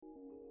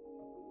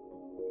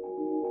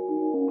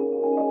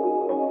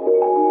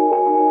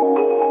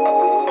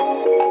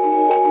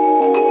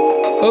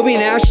Obie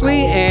and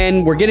Ashley,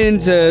 and we're getting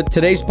into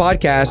today's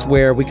podcast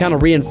where we kind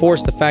of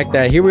reinforce the fact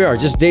that here we are,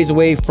 just days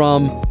away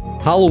from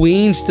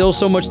Halloween. Still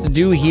so much to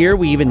do here.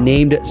 We even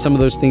named some of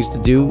those things to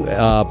do,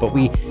 but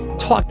we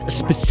talked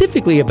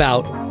specifically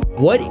about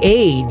what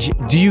age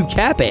do you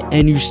cap it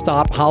and you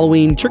stop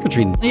Halloween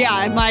trick-or-treating?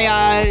 Yeah,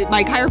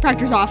 my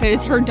chiropractor's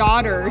office, her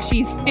daughter,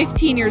 she's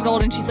 15 years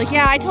old, and she's like,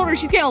 yeah, I told her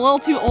she's getting a little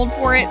too old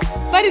for it.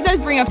 But it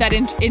does bring up that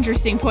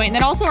interesting point. And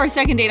then also our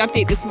second date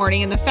update this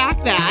morning, and the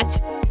fact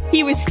that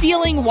he was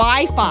stealing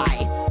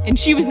Wi-Fi, and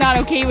she was not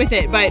okay with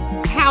it. But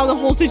how the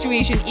whole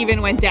situation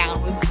even went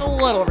down was a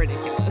little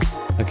ridiculous.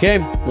 Okay,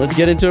 let's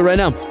get into it right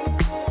now.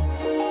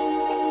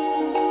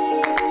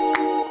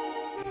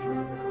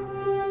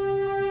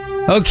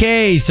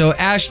 Okay, so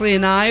Ashley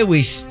and I,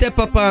 we step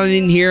up on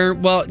in here.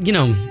 Well, you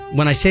know,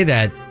 when I say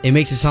that, it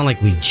makes it sound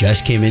like we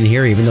just came in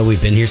here, even though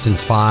we've been here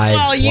since 5.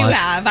 Well, you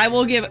have. I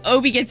will give,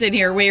 Obie gets in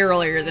here way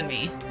earlier than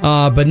me.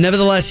 But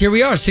nevertheless, here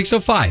we are,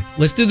 6:05.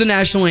 Let's do the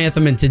national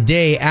anthem. And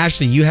today,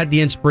 Ashley, you had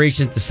the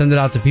inspiration to send it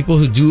out to people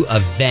who do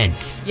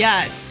events.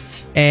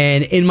 Yes.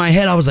 And in my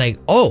head, I was like,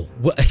 oh,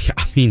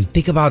 I mean,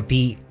 think about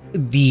the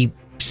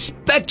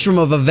spectrum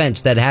of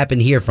events that happen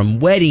here, from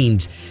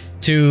weddings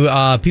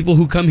to people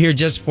who come here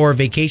just for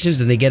vacations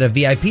and they get a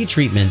VIP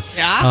treatment.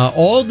 Yeah.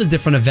 All the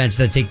different events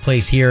that take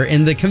place here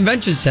in the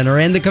convention center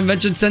and the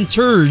convention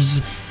centers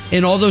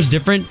in all those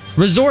different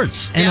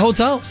resorts and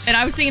hotels. And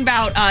I was thinking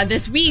about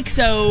this week.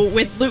 So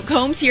with Luke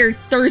Combs here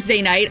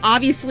Thursday night,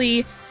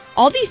 obviously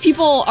all these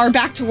people are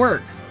back to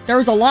work. There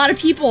was a lot of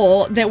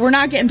people that were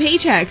not getting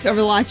paychecks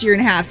over the last year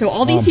and a half. So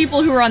all these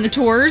people who are on the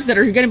tours that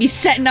are going to be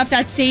setting up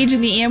that stage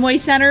in the Amway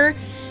Center,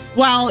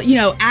 while, you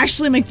know,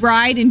 Ashley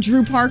McBryde and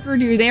Drew Parker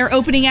do their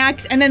opening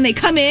acts, and then they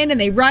come in and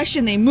they rush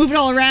and they move it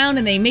all around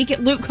and they make it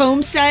Luke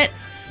Combs set.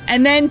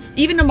 And then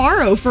even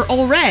tomorrow for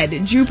Ole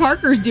Red, Drew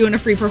Parker's doing a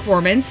free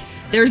performance.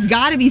 There's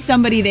got to be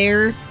somebody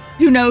there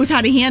who knows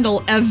how to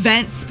handle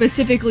events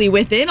specifically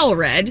within Ole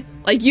Red.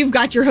 Like, you've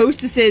got your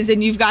hostesses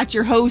and you've got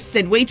your hosts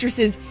and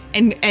waitresses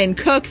and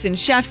cooks and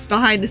chefs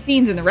behind the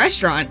scenes in the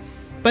restaurant.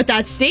 But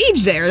that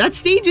stage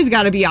has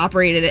got to be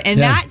operated.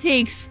 And that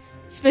takes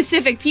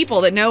specific people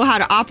that know how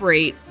to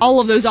operate all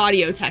of those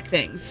audio tech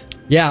things.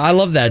 Yeah, I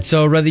love that.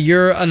 So whether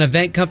you're an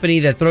event company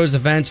that throws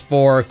events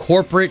for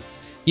corporate,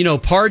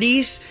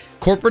 parties,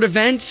 corporate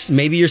events,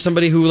 maybe you're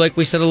somebody who, like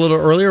we said a little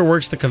earlier,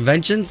 works the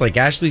conventions. Like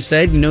Ashley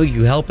said,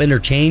 you help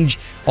interchange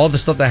all the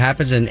stuff that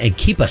happens and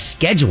keep a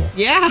schedule.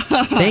 Yeah.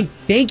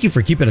 Thank you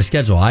for keeping a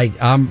schedule.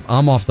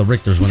 I'm off the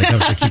Richters when it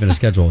comes to keeping a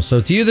schedule. So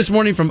to you this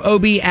morning from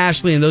Obie,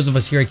 Ashley, and those of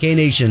us here at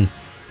K-Nation,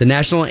 the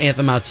national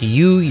anthem out to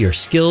you, your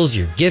skills,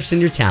 your gifts,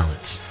 and your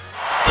talents.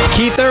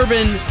 Keith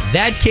Urban,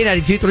 that's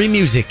K92.3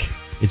 Music.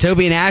 It's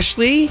Obie and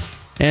Ashley,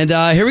 and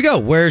here we go.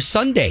 We're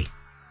Sunday.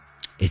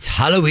 It's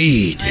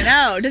Halloween. I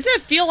know. Does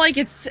it feel like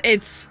it's?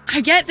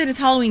 I get that it's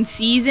Halloween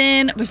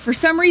season, but for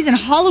some reason,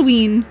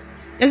 Halloween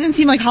doesn't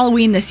seem like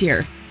Halloween this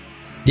year.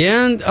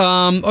 Yeah,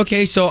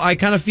 okay, so I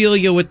kind of feel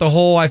you with the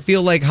whole, I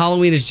feel like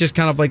Halloween is just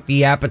kind of like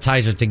the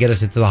appetizer to get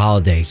us into the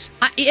holidays.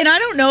 And I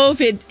don't know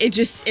if it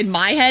just, in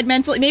my head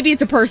mentally, maybe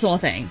it's a personal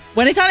thing.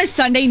 When it's on a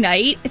Sunday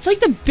night, it's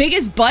like the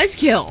biggest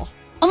buzzkill.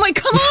 I'm like,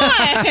 come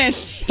on!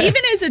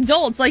 Even as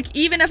adults, like,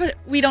 even if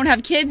we don't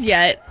have kids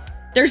yet,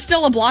 there's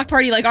still a block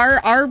party. Like,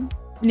 our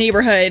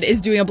neighborhood is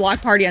doing a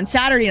block party on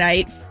Saturday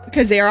night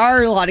because there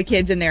are a lot of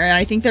kids in there, and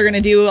I think they're going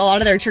to do a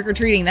lot of their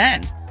trick-or-treating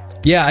then.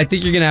 Yeah, I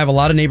think you're going to have a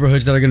lot of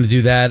neighborhoods that are going to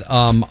do that.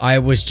 I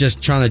was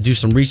just trying to do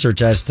some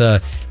research as to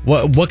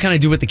what can I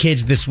do with the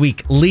kids this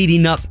week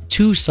leading up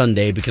to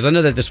Sunday, because I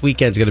know that this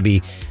weekend's going to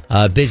be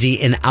busy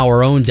in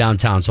our own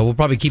downtown, so we'll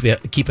probably keep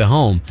it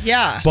home.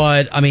 Yeah.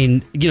 But, I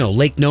mean,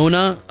 Lake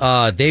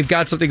Nona, they've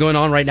got something going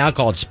on right now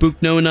called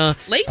Spook Nona.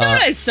 Lake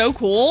Nona is so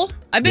cool.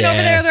 I've been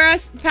over there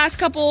the past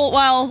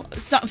couple,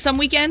 some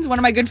weekends. One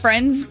of my good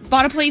friends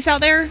bought a place out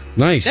there.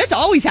 Nice. That's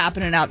always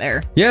happening out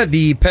there. Yeah,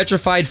 the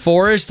Petrified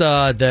Forest,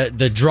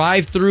 the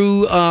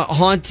drive-through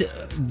haunt,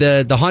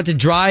 the haunted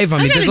drive.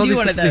 I gotta do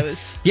one of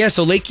those. Yeah,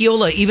 so Lake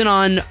Eola, even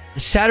on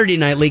Saturday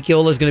night, Lake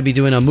Eola is going to be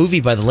doing a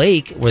movie by the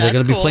lake where they're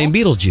going to be playing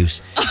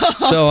Beetlejuice.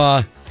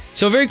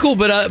 So very cool.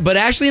 But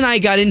Ashley and I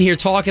got in here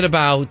talking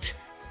about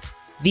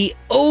the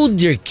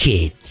older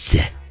kids.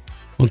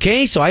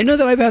 Okay, so I know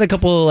that I've had a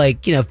couple of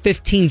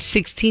 15,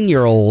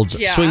 16-year-olds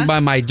swing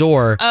by my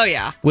door. Oh,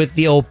 yeah. With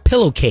the old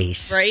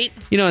pillowcase. Right.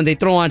 And they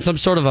throw on some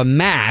sort of a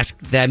mask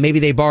that maybe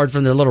they borrowed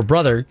from their little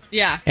brother.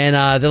 Yeah.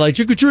 And they're like,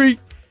 trick or treat.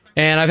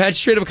 And I've had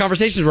straight up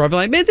conversations where I've been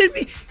like, man,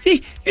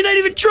 you're not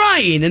even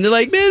trying. And they're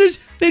like, man,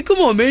 come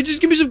on, man,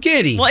 just give me some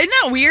candy. Well, isn't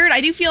that weird?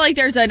 I do feel like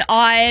there's an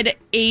odd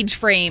age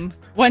frame.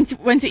 Once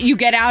you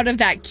get out of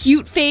that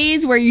cute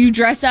phase where you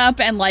dress up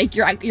and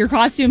your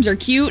costumes are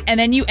cute, and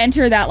then you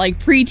enter that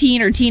preteen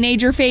or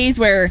teenager phase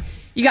where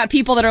you got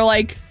people that are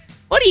like,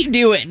 what are you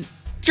doing?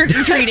 Trick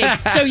or treating.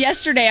 So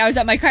yesterday I was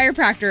at my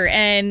chiropractor,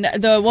 and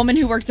the woman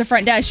who works the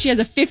front desk, she has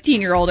a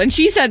 15-year-old, and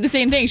she said the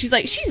same thing. She's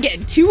like, she's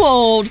getting too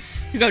old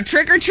to go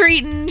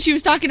trick-or-treating. She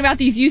was talking about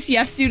these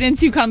UCF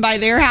students who come by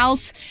their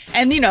house,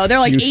 and, they're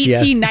like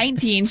UCF. 18,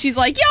 19. She's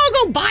like,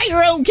 y'all go buy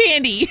your own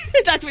candy.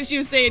 That's what she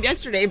was saying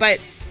yesterday, but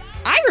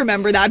I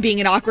remember that being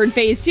an awkward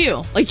phase,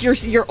 too. Like,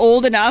 you're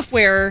old enough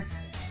where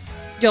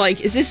you're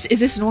like, is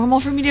this normal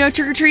for me to go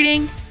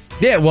trick-or-treating?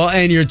 Yeah, well,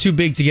 and you're too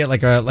big to get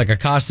like a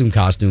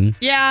costume.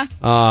 Yeah.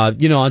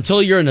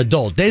 Until you're an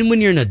adult. Then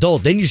when you're an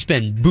adult, then you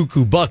spend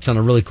buku bucks on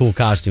a really cool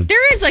costume.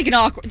 There is like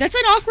that's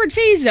an awkward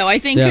phase though, I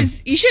think,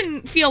 because you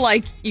shouldn't feel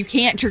like you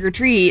can't trick or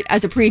treat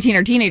as a preteen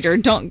or teenager.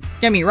 Don't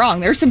get me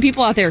wrong. There's some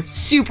people out there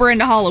super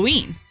into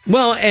Halloween.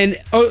 Well, and,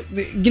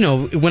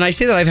 when I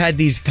say that I've had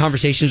these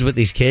conversations with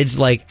these kids,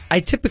 like,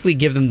 I typically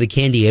give them the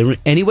candy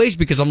anyways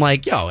because I'm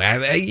like, yo,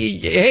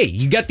 hey,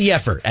 you got the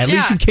effort. At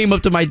least you came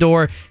up to my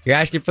door. You're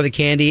asking for the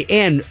candy.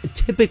 And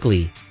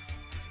typically,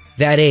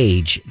 that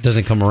age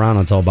doesn't come around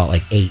until about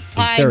like 8:30.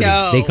 I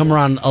know. They come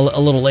around a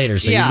little later,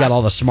 so you've got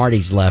all the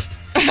Smarties left.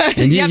 And that's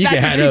can what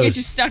have you those. get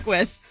you stuck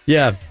with.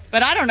 Yeah.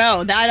 But I don't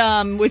know.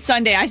 That with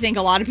Sunday, I think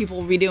a lot of people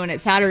will be doing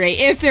it Saturday.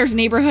 If there's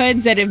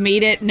neighborhoods that have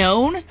made it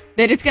known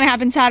that it's going to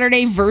happen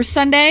Saturday versus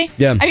Sunday.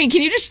 Yeah. I mean,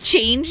 can you just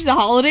change the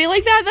holiday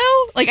like that,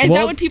 though? Like, is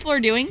that what people are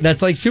doing?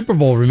 That's like Super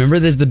Bowl. Remember,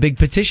 there's the big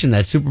petition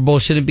that Super Bowl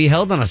shouldn't be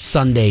held on a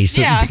Sunday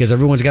because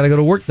everyone's got to go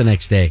to work the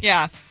next day.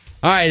 Yeah.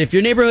 All right, if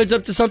your neighborhood's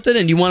up to something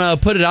and you want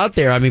to put it out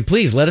there, I mean,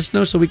 please let us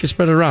know so we can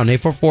spread it around.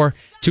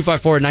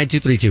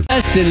 844-254-9232.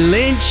 Dustin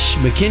Lynch,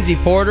 Mackenzie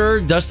Porter.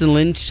 Dustin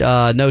Lynch,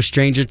 no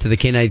stranger to the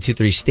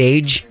K92.3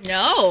 stage.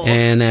 No.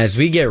 And as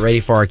we get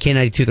ready for our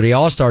K92.3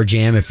 All-Star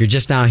Jam, if you're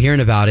just now hearing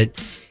about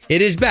it,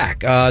 it is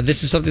back.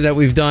 This is something that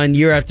we've done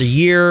year after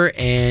year,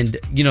 and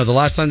the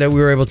last time that we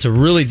were able to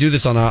really do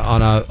this on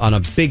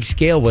a big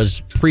scale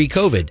was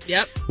pre-COVID.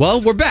 Yep.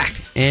 Well, we're back,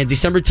 and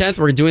December 10th,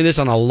 we're doing this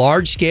on a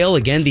large scale.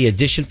 Again, the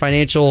Addition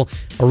Financial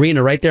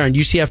Arena right there on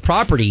UCF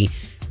property,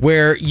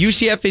 where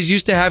UCF is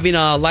used to having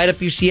a Light Up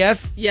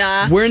UCF.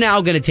 Yeah. We're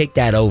now going to take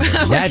that over.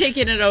 We're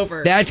taking it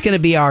over. That's going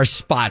to be our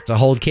spot to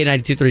hold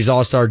K92.3's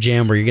All-Star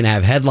Jam, where you're going to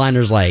have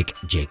headliners like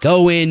Jake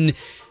Owen,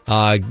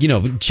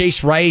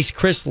 Chase Rice,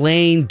 Chris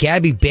Lane,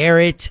 Gabby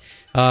Barrett,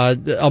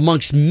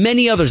 amongst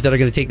many others that are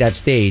going to take that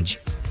stage.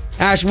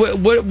 Ash,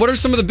 what are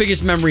some of the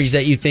biggest memories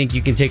that you think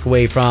you can take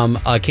away from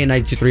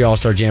K92.3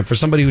 All-Star Jam for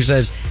somebody who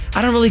says,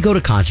 I don't really go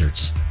to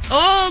concerts?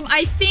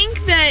 I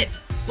think that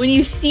when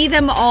you see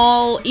them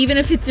all, even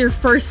if it's your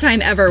first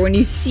time ever, when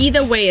you see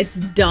the way it's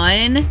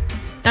done,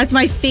 that's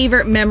my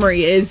favorite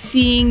memory, is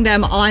seeing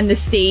them on the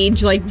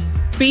stage, like,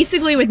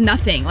 basically with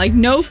nothing. Like,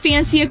 no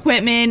fancy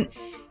equipment,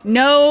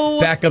 no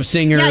backup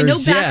singers. Yeah, no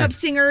backup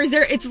singers.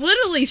 It's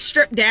literally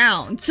stripped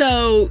down.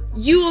 So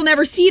you will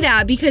never see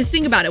that, because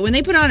think about it. When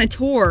they put on a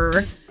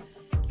tour,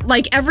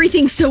 like,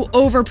 everything's so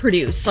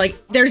overproduced. Like,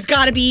 there's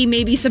got to be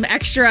maybe some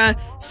extra.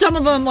 Some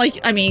of them, like,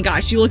 I mean,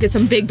 gosh, you look at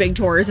some big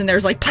tours and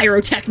there's like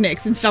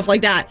pyrotechnics and stuff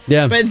like that.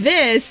 Yeah. But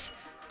this,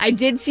 I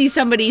did see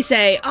somebody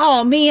say,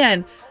 oh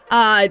man,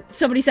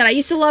 somebody said, I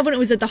used to love when it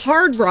was at the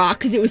Hard Rock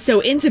because it was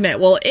so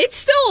intimate. Well, it's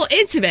still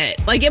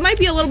intimate. Like, it might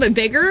be a little bit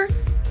bigger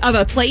of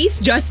a place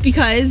just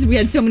because we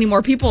had so many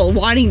more people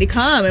wanting to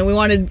come, and we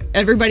wanted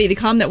everybody to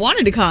come that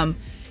wanted to come.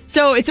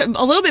 So it's a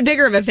little bit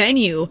bigger of a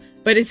venue,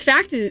 but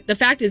the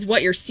fact is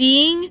what you're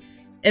seeing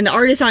and the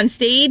artists on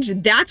stage,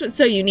 that's what's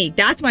so unique.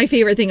 That's my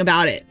favorite thing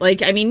about it.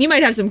 Like, I mean, you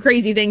might have some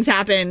crazy things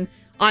happen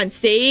on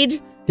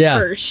stage. Yeah.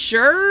 For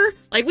sure.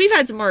 Like, we've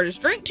had some artists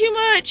drink too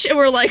much, and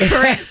we're like,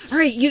 all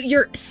right,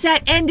 your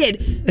set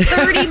ended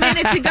 30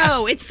 minutes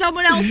ago. It's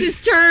someone else's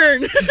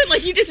turn.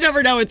 Like, you just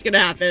never know what's going to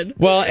happen.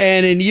 Well,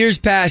 and in years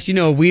past,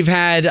 we've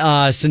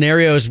had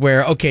scenarios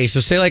where, okay,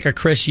 so say like a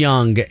Chris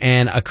Young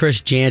and a Chris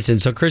Jansen.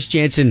 So Chris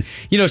Jansen,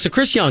 so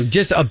Chris Young,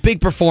 just a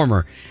big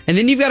performer. And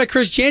then you've got a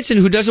Chris Jansen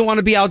who doesn't want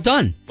to be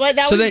outdone. Well,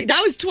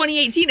 that was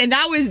 2018, and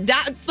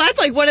that's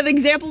like one of the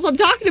examples I'm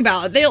talking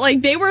about.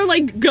 They were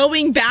like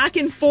going back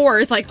and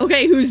forth, like,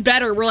 okay, who's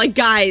better? We're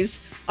like, guys,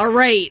 all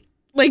right,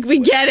 like, we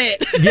get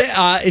it.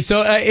 Yeah,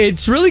 so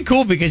it's really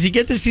cool because you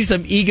get to see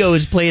some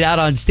egos played out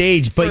on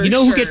stage, but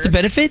who gets the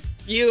benefit?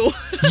 You.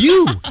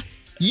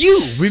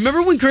 You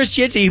remember when Chris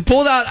Jansen, he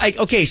pulled out,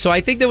 okay, so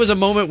I think there was a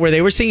moment where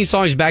they were singing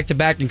songs back to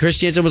back, and Chris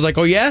Jansen was like,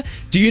 oh yeah,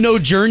 do you know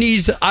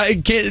Journey's I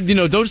can't,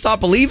 Don't Stop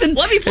Believing?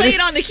 Let me play it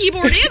on the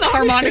keyboard and the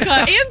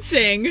harmonica and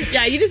sing.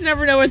 Yeah, you just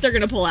never know what they're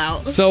gonna pull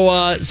out.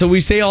 So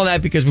we say all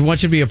that because we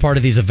want you to be a part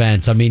of these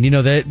events. I mean,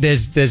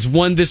 there's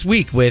one this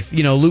week with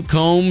Luke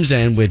Combs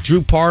and with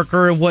Drew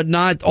Parker and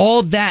whatnot.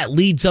 All that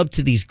leads up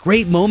to these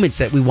great moments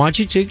that we want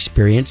you to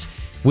experience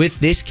with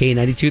this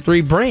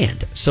K92.3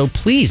 brand. So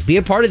please be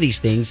a part of these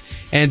things.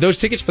 And those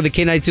tickets for the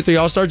K92.3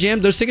 All-Star Jam,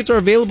 those tickets are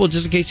available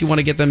just in case you want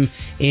to get them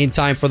in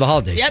time for the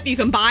holidays. Yep, you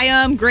can buy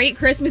them. Great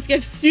Christmas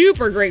gifts.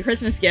 Super great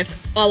Christmas gifts.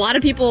 A lot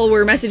of people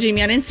were messaging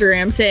me on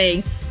Instagram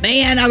saying,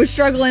 man, I was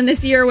struggling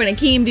this year when it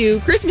came to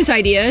Christmas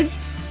ideas,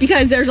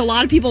 because there's a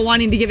lot of people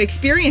wanting to give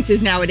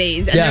experiences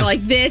nowadays. And they're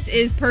like, this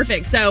is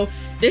perfect. So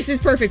this is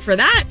perfect for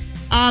that.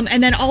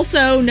 And then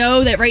also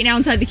know that right now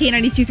inside the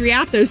K92.3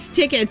 app, those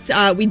tickets,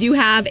 we do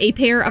have a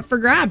pair up for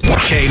grabs.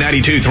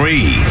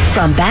 K92.3.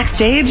 From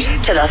backstage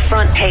to the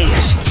front page,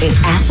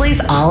 it's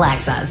Ashley's All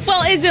Access.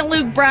 Well, isn't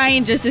Luke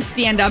Bryan just a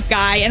stand-up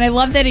guy? And I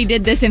love that he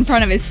did this in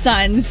front of his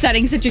sons,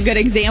 setting such a good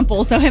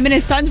example. So him and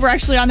his sons were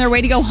actually on their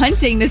way to go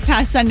hunting this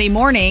past Sunday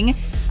morning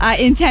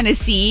in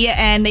Tennessee,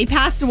 and they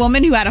passed a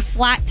woman who had a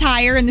flat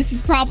tire, and this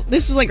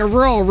was like a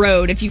rural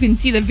road. If you can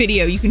see the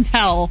video, you can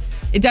tell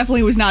it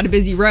definitely was not a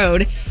busy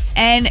road.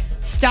 And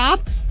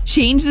stopped,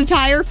 changed the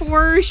tire for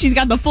her. She's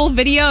got the full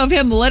video of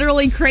him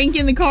literally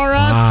cranking the car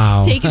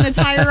up, taking the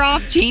tire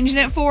off, changing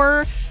it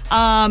for her.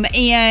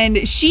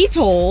 And she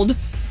told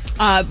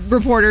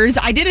reporters,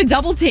 I did a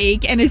double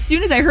take, and as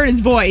soon as I heard his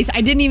voice,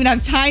 I didn't even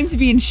have time to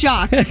be in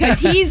shock, because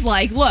he's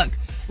like, look,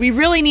 we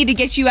really need to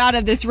get you out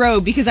of this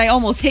road because I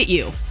almost hit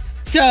you.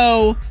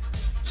 So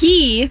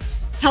he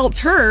helped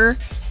her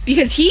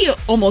because he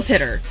almost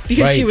hit her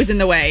because she was in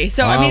the way.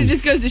 So, I mean, it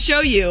just goes to show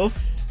you,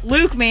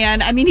 Luke,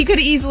 man, I mean, he could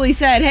have easily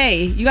said,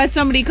 hey, you got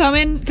somebody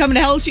coming to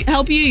help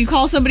you. You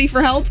call somebody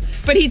for help.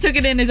 But he took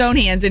it in his own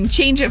hands and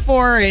changed it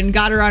for her and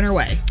got her on her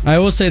way. I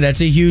will say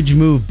that's a huge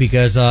move,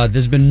 because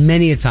there's been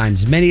many a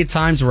times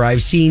where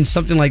I've seen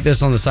something like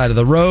this on the side of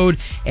the road.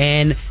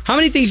 And how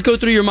many things go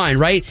through your mind,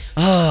 right?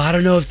 Oh, I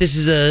don't know if this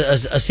is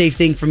a safe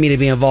thing for me to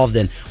be involved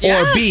in.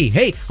 Yeah. Or B,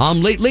 hey,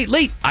 I'm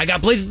late. I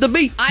got places to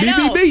be. I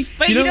know.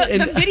 But you know,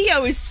 the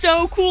video is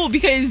so cool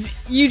because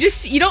you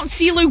don't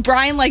see Luke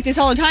Bryan like this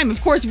all the time. Of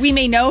course, we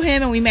may know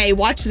him and we may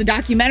watch the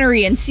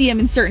documentary and see him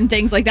in certain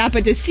things like that.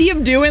 But to see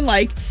him doing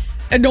like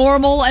a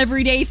normal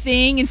everyday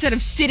thing instead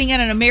of sitting at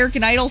an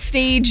American Idol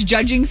stage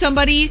judging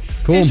somebody,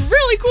 it's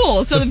really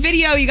cool. So the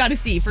video you got to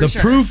see for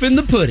sure. The proof in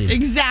the pudding.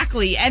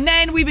 Exactly. And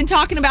then we've been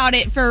talking about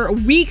it for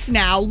weeks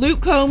now. Luke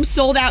Combs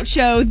sold out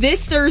show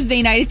this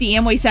Thursday night at the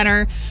Amway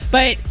Center.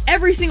 But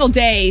every single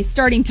day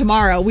starting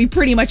tomorrow, we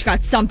pretty much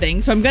got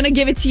something. So I'm going to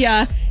give it to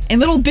you in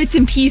little bits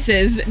and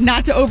pieces,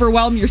 not to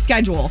overwhelm your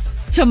schedule.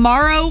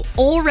 Tomorrow,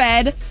 Ole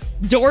Red,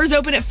 doors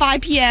open at 5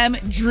 p.m.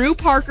 Drew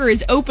Parker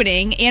is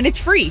opening, and it's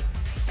free.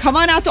 Come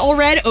on out to Ole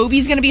Red.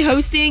 Obi's going to be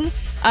hosting.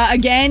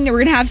 Again, we're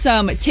going to have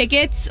some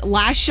tickets,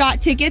 last shot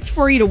tickets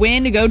for you to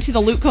win to go to the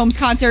Luke Combs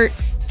concert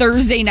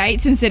Thursday night,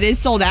 since it is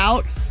sold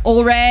out.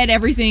 Ole Red,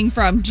 everything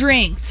from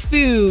drinks,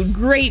 food,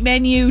 great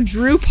menu.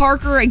 Drew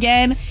Parker,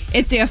 again,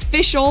 it's the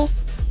official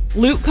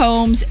Luke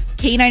Combs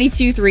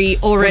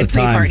K92.3 Ole Red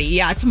pre-party.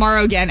 Yeah,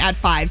 tomorrow again at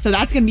 5. So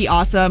that's going to be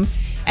awesome.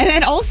 And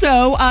then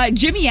also,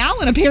 Jimmy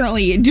Allen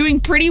apparently doing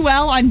pretty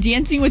well on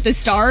Dancing with the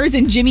Stars.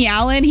 And Jimmy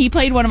Allen, he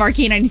played one of our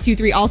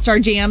K92.3 All-Star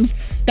Jams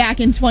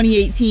back in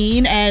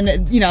 2018.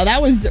 And, you know,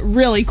 that was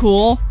really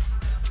cool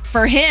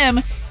for him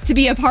to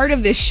be a part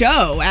of this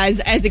show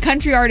as a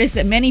country artist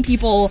that many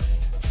people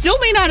still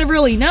may not have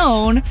really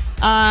known.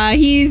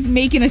 He's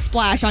making a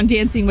splash on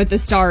Dancing with the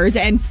Stars.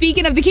 And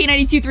speaking of the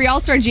K92.3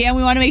 All-Star Jam,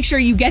 we want to make sure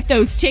you get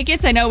those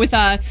tickets. I know with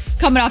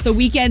coming off the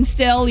weekend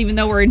still, even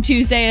though we're in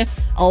Tuesday,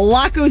 a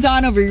lot goes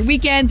on over your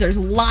weekends. There's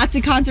lots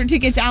of concert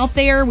tickets out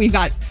there. We've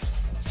got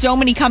so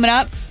many coming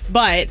up.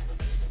 But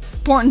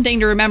important thing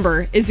to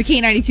remember is the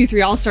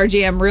K92.3 All-Star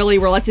Jam. Really,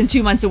 we're less than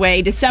 2 months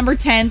away. December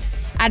 10th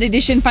at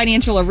Edition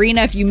Financial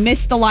Arena. If you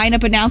missed the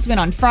lineup announcement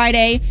on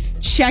Friday,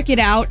 check it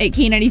out at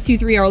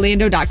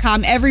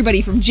K92.3Orlando.com.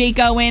 Everybody from Jake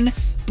Owen,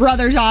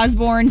 Brothers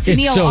Osborne,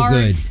 Tennille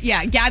Arts,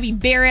 Gabby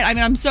Barrett. I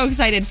mean, I'm so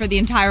excited for the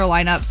entire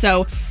lineup.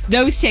 So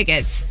those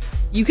tickets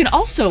you can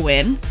also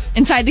win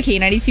inside the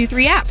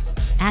K92.3 app.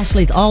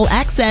 Ashley's All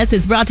Access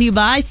is brought to you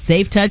by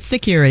Safe Touch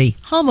Security,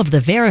 home of the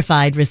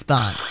verified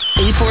response.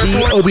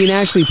 The Obie and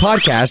Ashley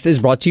podcast is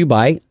brought to you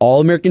by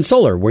All American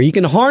Solar, where you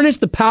can harness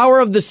the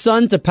power of the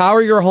sun to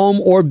power your home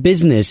or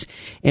business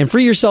and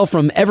free yourself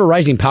from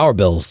ever-rising power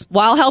bills.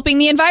 While helping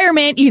the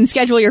environment, you can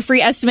schedule your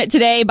free estimate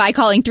today by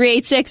calling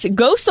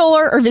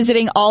 386-GO-SOLAR or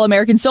visiting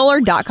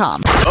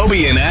allamericansolar.com.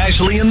 Obie and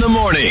Ashley in the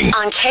morning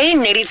On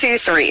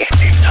K92.3.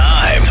 It's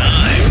time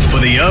for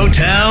the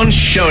O-Town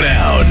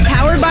Showdown.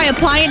 Powered by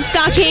Appliance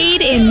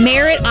Stockade in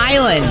Merritt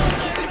Island.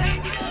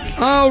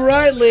 All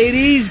right,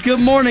 ladies. Good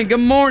morning. Good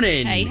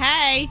morning.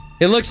 Hey.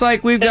 It looks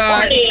like we've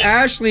got morning.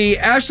 Ashley.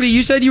 Ashley,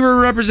 you said you were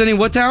representing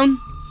what town?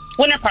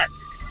 Winter Park.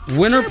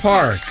 Winter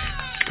Park.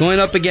 Going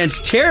up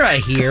against Tara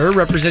here,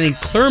 representing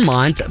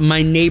Clermont,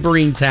 my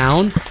neighboring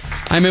town.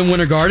 I'm in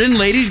Winter Garden.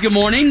 Ladies, good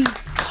morning.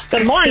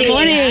 Good morning. Good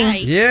morning. Hi.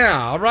 Yeah,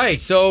 all right.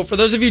 So for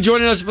those of you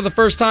joining us for the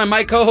first time,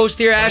 my co-host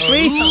here,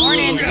 Ashley. Good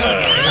morning.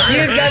 She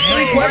has got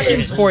 3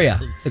 questions for you.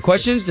 The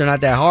questions, they're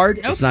not that hard.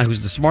 Nope. It's not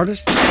who's the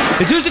smartest.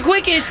 It's who's the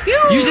quickest.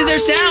 Using their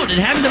sound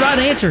and having the right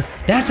answer.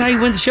 That's how you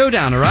win the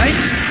showdown, all right?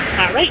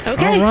 All right.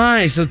 Okay. All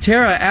right. So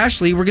Tara,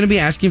 Ashley, we're going to be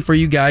asking for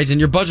you guys and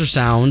your buzzer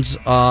sounds.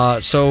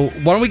 So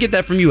why don't we get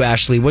that from you,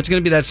 Ashley? What's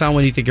going to be that sound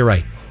when you think you're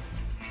right?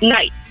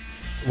 Night.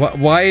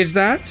 Why is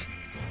that?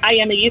 I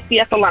am a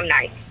UCF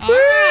alumni. All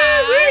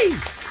right.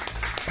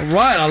 All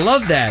right. I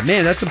love that.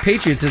 Man, that's some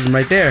patriotism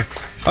right there.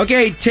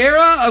 Okay,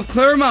 Tara of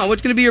Clermont,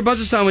 what's going to be your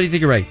buzzer sound when you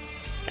think you're right?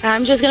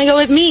 I'm just going to go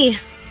with me.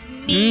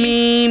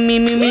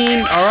 Me.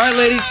 All right,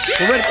 ladies.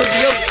 We're ready for the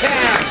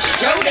O-Town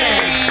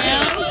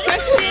Showdown.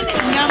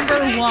 Question number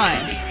 1.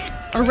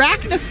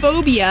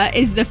 Arachnophobia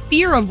is the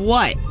fear of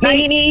what?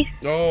 Me.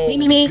 Oh,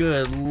 Me.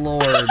 good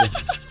Lord.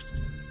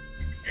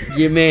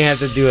 You may have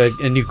to do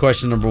a new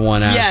question number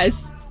 1, Ash.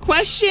 Yes.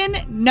 Question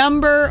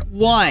number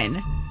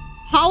 1.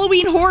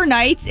 Halloween Horror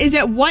Nights is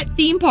at what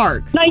theme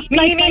park? Nice.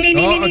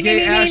 Oh,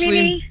 okay,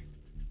 Ashley.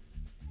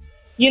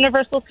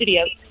 Universal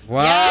Studios.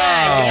 Wow.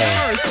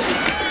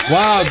 Yes.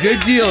 Wow,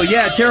 good deal.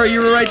 Yeah, Tara,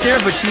 you were right there,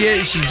 but she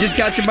just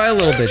got you by a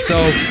little bit.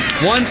 So,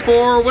 1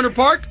 for Winter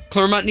Park.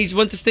 Claremont needs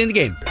 1 to stay in the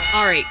game.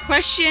 All right,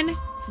 question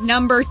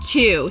number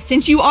 2.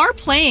 Since you are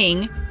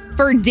playing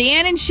for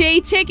Dan and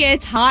Shay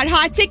tickets,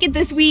 hot ticket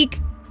this week,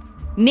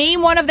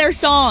 name one of their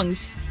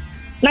songs.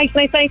 Nice.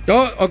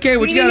 Oh, okay,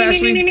 what you got,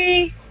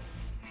 Ashley?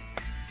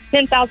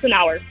 10,000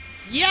 hours.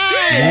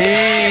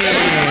 Yes!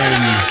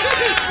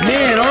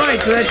 Man, all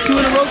right, so that's 2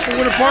 in a row for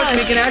Winter Park,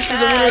 making Ashley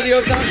the winner of the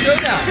O-Town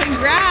Showdown.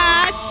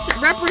 Congrats!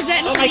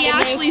 Representing for the goodness.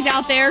 Ashleys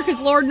out there, because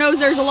Lord knows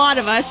there's a lot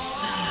of us.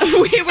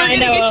 We're going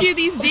to get you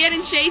these Dan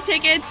and Shay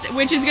tickets,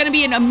 which is going to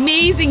be an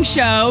amazing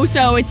show.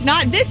 So it's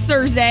not this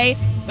Thursday,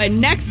 but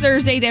next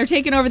Thursday they're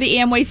taking over the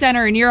Amway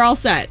Center, and you're all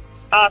set.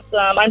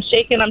 Awesome. I'm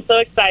shaking. I'm so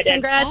excited.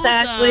 Congrats, Awesome.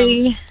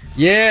 Ashley.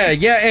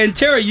 Yeah, and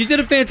Tara, you did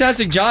a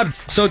fantastic job.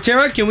 So,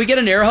 Tara, can we get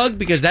an air hug?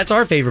 Because that's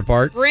our favorite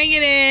part. Bring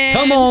it in.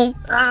 Come on.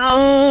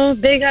 Oh,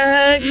 big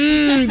hug.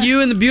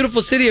 You in the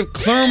beautiful city of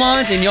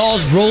Claremont and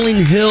y'all's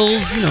rolling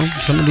hills. You know,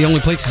 some of the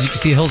only places you can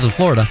see hills in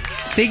Florida.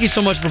 Thank you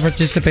so much for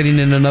participating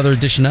in another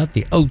edition of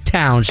the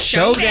O-Town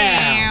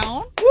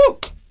Showdown. Woo!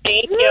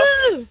 Thank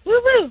you.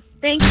 Woo.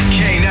 Thank you.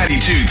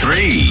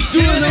 K92.3.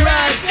 Doing the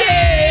right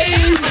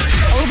thing.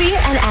 Obie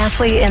and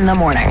Ashley in the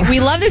morning. We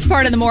love this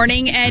part of the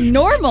morning, and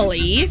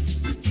normally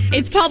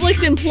it's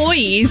Publix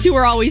employees who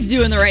are always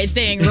doing the right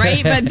thing,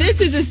 right? But this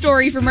is a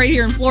story from right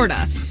here in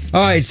Florida.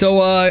 All right, so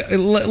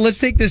let's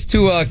take this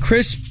to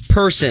Chris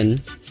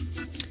Person.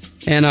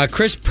 And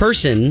Chris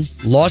Person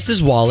lost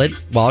his wallet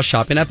while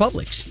shopping at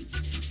Publix.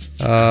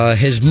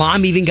 His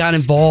mom even got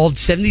involved.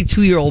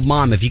 72-year-old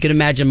mom. If you can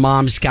imagine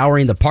mom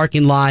scouring the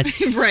parking lot.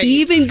 Right.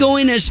 Even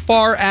going as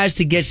far as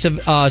to get some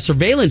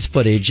surveillance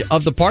footage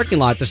of the parking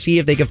lot to see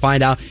if they could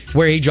find out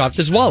where he dropped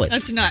his wallet.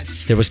 That's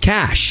nuts. There was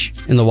cash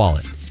in the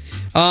wallet.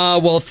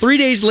 Well, 3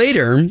 days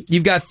later,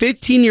 you've got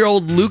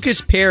 15-year-old Lucas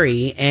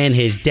Perry and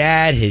his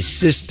dad, his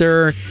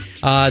sister.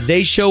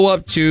 They show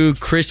up to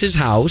Chris's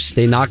house.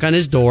 They knock on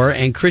his door,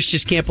 and Chris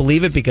just can't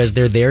believe it because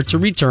they're there to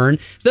return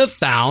the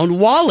found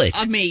wallet.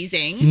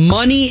 Amazing.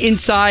 Money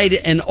inside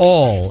and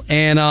all.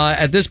 And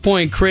at this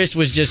point, Chris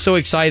was just so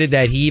excited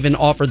that he even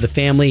offered the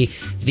family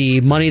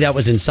the money that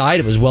was inside.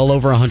 It was well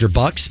over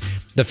 $100.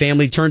 The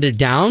family turned it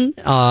down.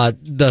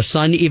 The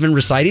son even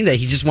reciting that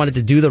he just wanted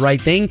to do the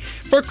right thing.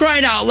 For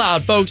crying out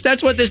loud, folks.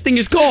 That's what this thing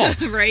is called.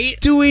 Right?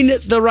 Doing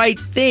the right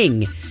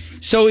thing.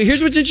 So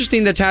here's what's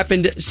interesting that's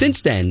happened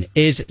since then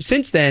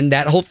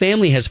that whole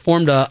family has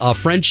formed a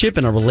friendship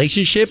and a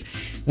relationship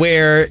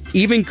where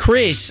even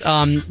Chris,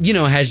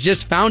 has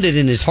just found it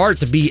in his heart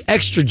to be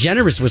extra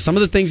generous with some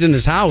of the things in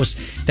his house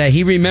that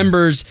he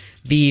remembers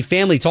the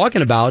family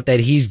talking about, that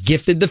he's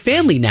gifted the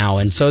family now.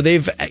 And so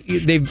they've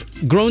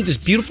grown this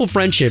beautiful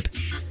friendship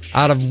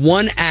out of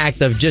one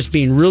act of just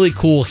being really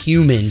cool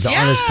humans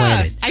on this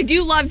planet. I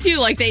do love, too,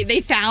 like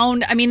they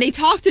found, they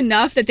talked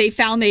enough that they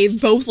found they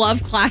both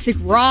love classic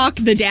rock.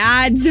 The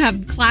dads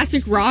have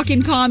classic rock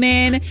in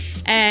common.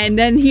 And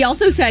then he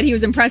also said he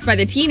was impressed by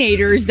the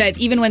teenagers that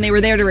even when they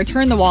were there to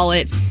return the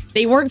wallet,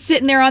 they weren't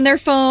sitting there on their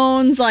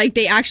phones. Like,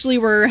 they actually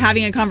were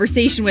having a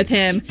conversation with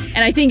him. And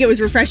I think it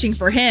was refreshing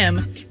for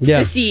him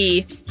to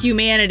see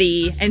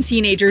humanity and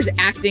teenagers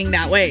acting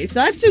that way. So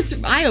that's just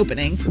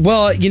eye-opening.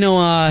 Well,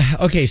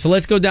 okay, so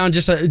let's go down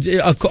just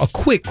a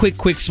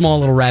quick, small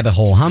little rabbit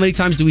hole. How many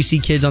times do we see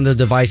kids on their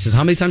devices?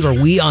 How many times are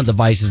we on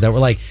devices that we're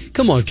like,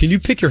 come on, can you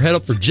pick your head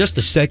up for just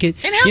a second?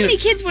 And how many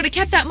kids would have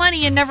kept that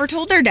money and never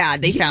told their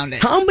dad they found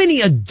it? How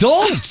many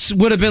adults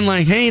would have been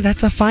like, hey,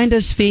 that's a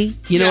finder's fee?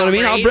 You know what I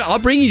mean? Right? I'll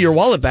bring you your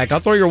wallet back.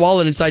 I'll throw your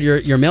wallet inside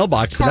your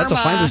mailbox, but that's a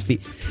finder's fee.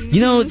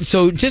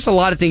 So just a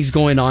lot of things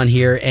going on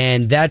here,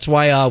 and that's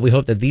why we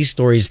hope that these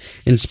stories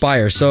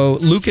inspire. So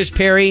Lucas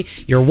Perry,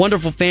 your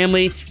wonderful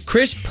family,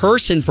 Chris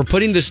Person for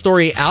putting this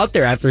story out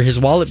there after his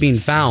wallet being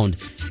found,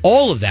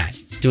 all of that,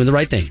 doing the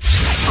right thing.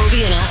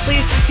 Obie and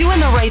Ashley's Doing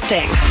the Right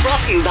Thing.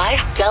 Brought to you by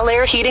Bel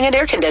Air Heating and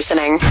Air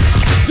Conditioning.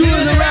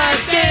 Doing the right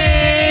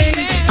thing.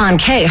 On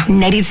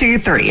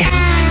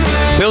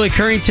K92.3. Billy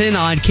Currington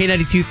on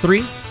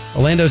K92.3.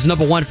 Orlando's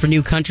number one for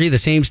new country, the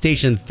same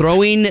station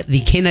throwing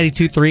the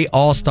K92.3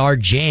 All-Star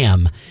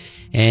Jam.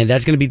 And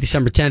that's going to be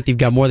December 10th. You've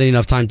got more than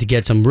enough time to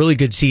get some really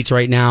good seats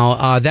right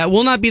now. That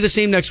will not be the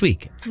same next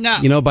week.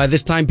 No. By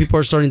this time, people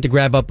are starting to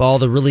grab up all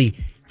the really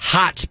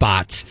hot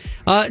spots.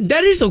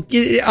 That is,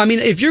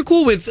 if you're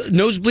cool with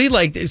nosebleed,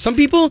 like some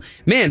people,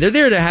 man, they're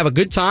there to have a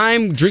good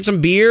time, drink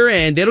some beer,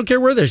 and they don't care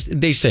where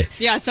they sit.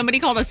 Yeah, somebody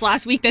called us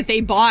last week that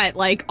they bought,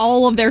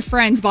 all of their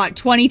friends bought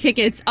 20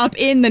 tickets up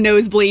in the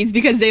nosebleeds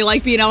because they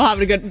like being able to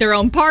have their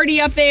own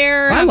party up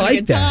there, having a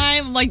good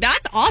time. I'm like,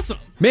 that's awesome.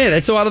 Man,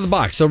 that's so out of the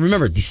box. So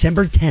remember,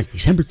 December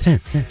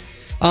 10th.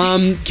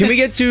 Can we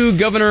get to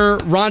Governor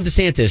Ron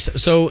DeSantis?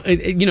 So,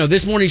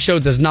 this morning's show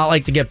does not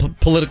like to get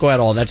political at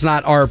all. That's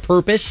not our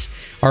purpose.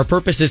 Our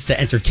purpose is to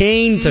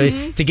entertain,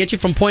 to get you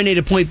from point A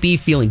to point B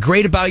feeling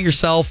great about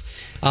yourself.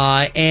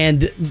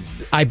 And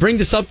I bring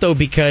this up, though,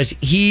 because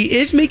he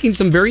is making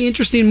some very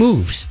interesting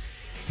moves.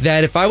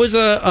 That if I was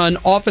an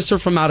officer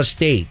from out of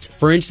state,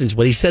 for instance,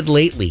 what he said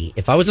lately,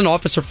 if I was an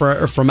officer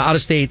from out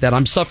of state that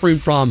I'm suffering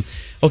from,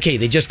 okay,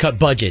 they just cut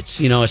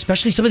budgets,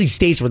 especially some of these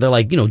states where they're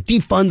like,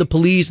 defund the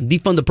police and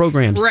defund the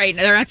programs. Right.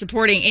 They're not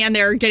supporting, and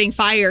they're getting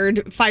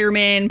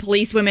firemen,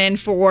 policewomen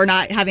for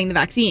not having the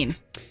vaccine.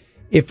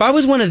 If I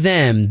was one of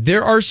them,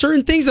 there are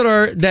certain things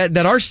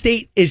that our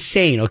state is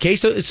saying, okay?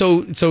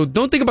 So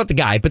don't think about the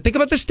guy, but think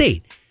about the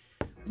state.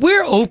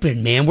 We're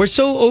open, man. We're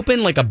so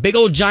open, like a big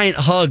old giant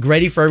hug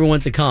ready for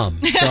everyone to come.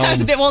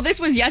 So. Well, this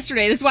was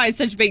yesterday. This is why it's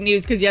such big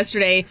news, because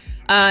yesterday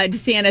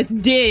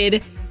DeSantis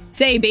did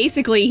say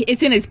basically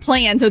it's in his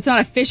plan, so it's not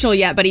official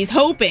yet, but he's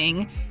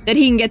hoping that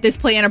he can get this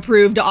plan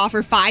approved to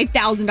offer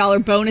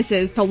 $5,000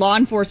 bonuses to law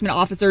enforcement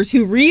officers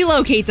who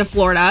relocate to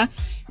Florida.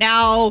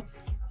 Now,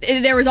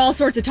 there was all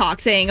sorts of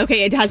talk saying,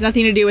 okay, it has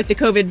nothing to do with the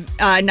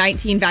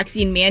COVID-19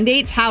 vaccine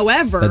mandates.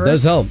 However, that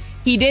does help.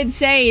 He did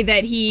say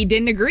that he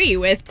didn't agree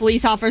with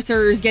police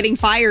officers getting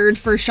fired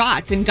for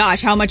shots. And gosh,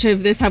 how much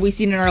of this have we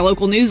seen in our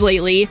local news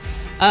lately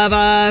of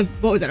a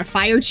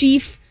fire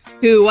chief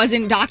who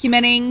wasn't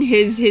documenting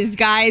his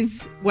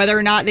guys, whether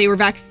or not they were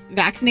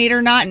vaccinated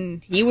or not.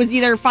 And he was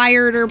either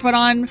fired or put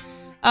on,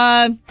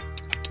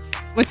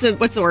 what's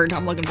the word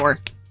I'm looking for?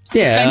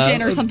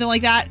 Suspension or something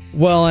like that.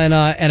 Well,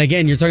 and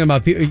again, you're talking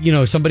about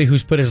somebody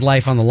who's put his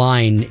life on the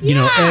line,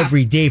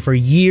 every day for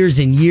years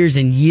and years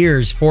and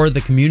years for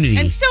the community,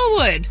 and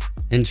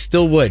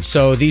still would.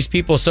 So these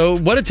people,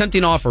 what a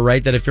tempting offer,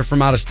 right? That if you're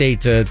from out of state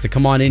to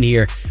come on in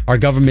here, our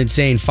government's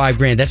saying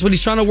 $5,000. That's what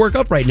he's trying to work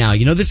up right now.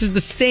 This is the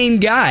same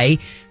guy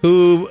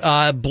who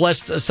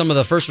blessed some of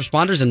the first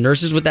responders and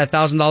nurses with that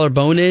 $1,000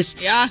 bonus.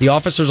 Yeah, the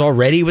officers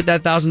already with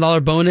that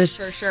 $1,000 bonus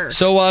for sure.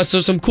 So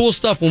some cool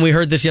stuff when we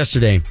heard this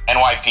yesterday.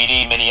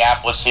 NYPD,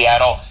 Minneapolis,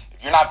 Seattle.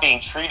 If you're not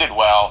being treated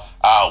well,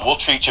 we'll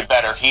treat you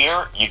better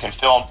here. You can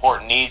fill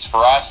important needs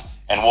for us,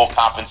 and we'll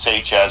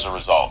compensate you as a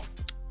result.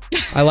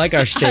 I like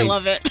our state. I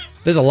love it.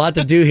 There's a lot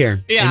to do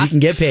here. Yeah. And you can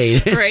get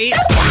paid. Right?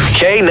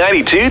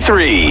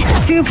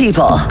 K92-3. 2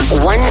 people,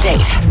 1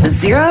 date,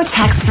 0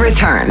 texts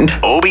returned.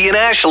 Obie and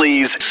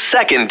Ashley's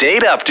second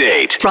date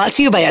update. Brought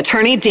to you by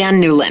attorney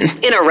Dan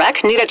Newlin. In a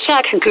wreck, need a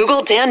check,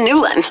 Google Dan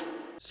Newlin.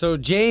 So,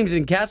 James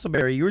in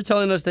Castleberry, you were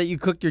telling us that you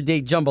cooked your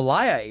date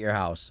jambalaya at your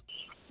house.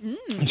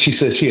 She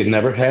said she had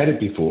never had it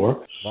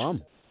before.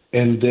 Bomb.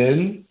 And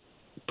then,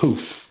 poof.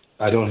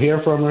 I don't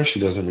hear from her. She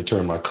doesn't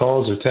return my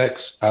calls or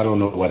texts. I don't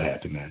know what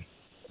happened, man.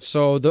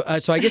 So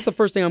I guess the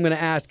first thing I'm going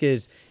to ask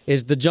is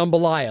the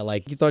jambalaya,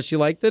 like, you thought she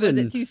liked it? Was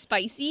it too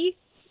spicy?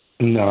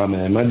 No,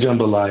 man. My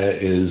jambalaya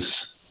is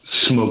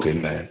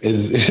smoking, man.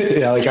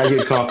 I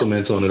get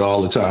compliments on it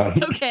all the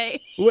time. Okay.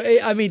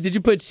 I mean, did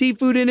you put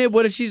seafood in it?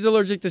 What if she's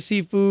allergic to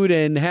seafood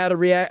and had to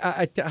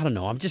react? I don't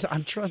know. I'm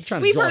trying to.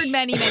 We've heard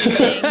many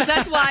things.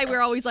 That's why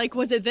we're always like,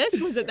 was it this?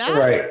 Was it that?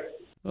 Right.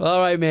 All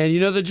right, man. You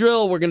know the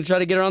drill. We're going to try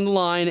to get her on the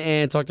line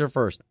and talk to her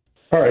first.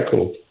 All right,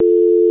 cool.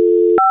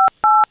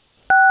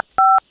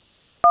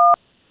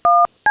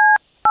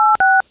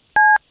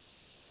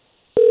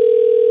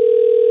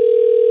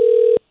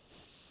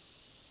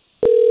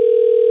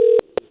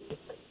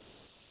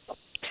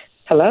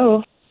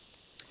 Hello.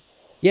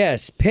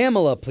 Yes,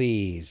 Pamela,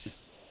 please.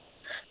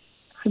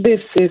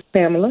 This is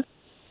Pamela.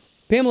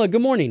 Pamela,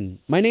 good morning.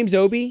 My name's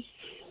Obie,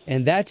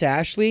 and that's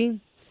Ashley.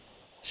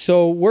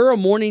 So we're a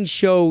morning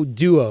show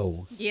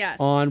duo. Yes.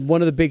 On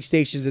one of the big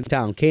stations in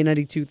town,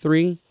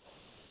 K92.3.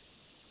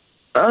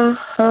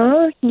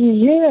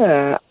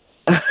 Yeah.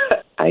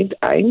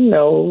 I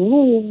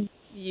know.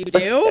 You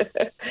do?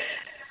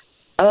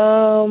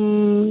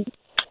 I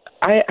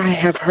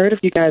have heard of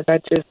you guys.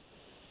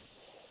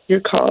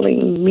 You're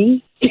calling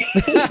me?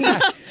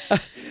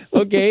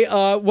 Okay.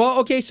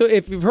 Okay. So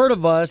if you've heard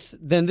of us,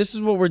 then this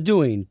is what we're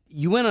doing.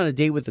 You went on a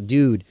date with a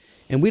dude,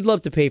 and we'd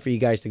love to pay for you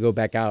guys to go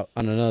back out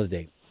on another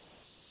date.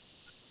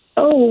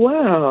 Oh,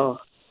 wow.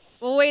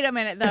 Well, wait a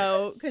minute,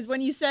 though, because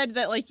when you said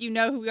that, like, you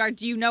know who we are,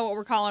 do you know what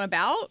we're calling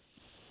about?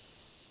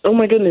 Oh,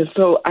 my goodness.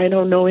 So I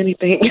don't know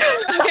anything.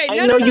 Okay,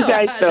 I know you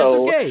guys,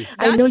 though. That's okay.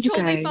 I know you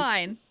totally guys.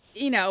 Fine.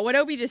 You know, what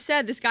Obie just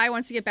said, this guy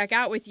wants to get back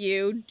out with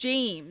you.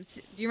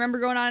 James. Do you remember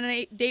going on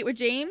a date with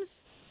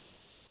James?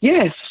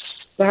 Yes,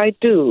 I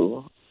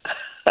do.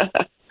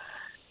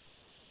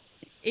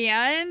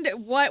 And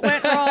what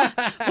went wrong?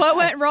 What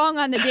went wrong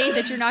on the date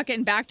that you're not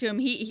getting back to him?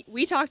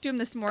 We talked to him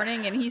this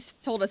morning, and he's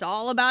told us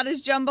all about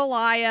his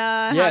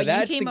jambalaya. How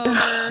you came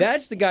over.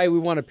 That's the guy we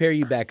want to pair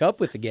you back up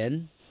with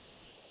again.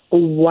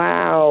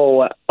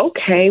 Wow.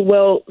 Okay.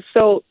 Well,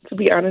 so to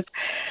be honest,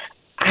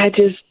 I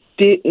just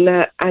did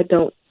not. I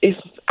don't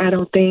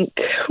think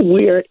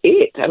we're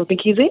it. I don't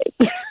think he's it.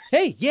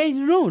 Hey, yeah,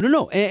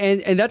 no,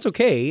 and that's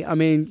okay. I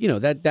mean,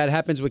 that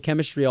happens with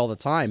chemistry all the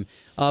time.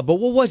 But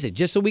what was it?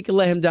 Just so we could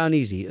let him down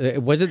easy.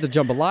 Was it the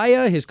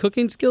jambalaya? His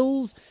cooking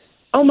skills?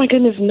 Oh, my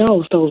goodness,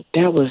 no. So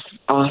that was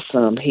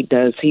awesome. He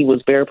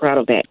was very proud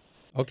of that.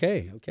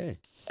 Okay.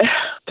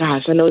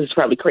 Gosh, I know this is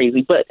probably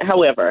crazy, but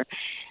however,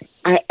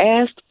 I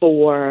asked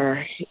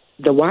for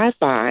the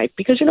Wi-Fi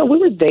because, we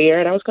were there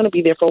and I was going to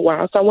be there for a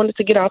while, so I wanted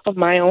to get off of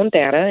my own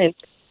data, and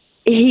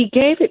he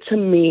gave it to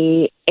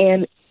me,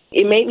 and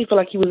it made me feel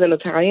like he was an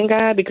Italian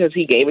guy because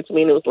he gave it to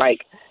me and it was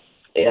like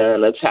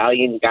an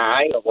Italian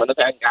guy or one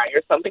Italian guy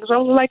or something. So I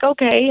was like,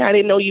 okay, I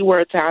didn't know you were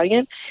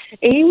Italian.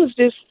 And he was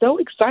just so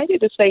excited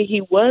to say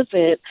he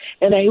wasn't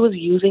and that he was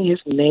using his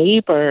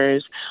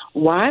neighbor's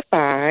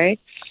Wi-Fi.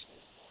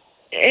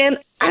 And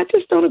I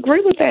just don't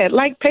agree with that.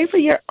 Like, pay for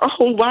your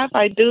own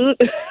Wi-Fi, dude.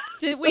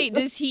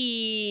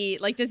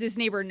 Does his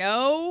neighbor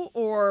know?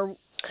 Or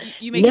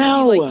you make it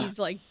seem like he's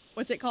like,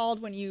 what's it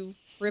called when you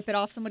rip it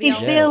off somebody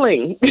else?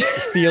 Stealing.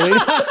 Stealing?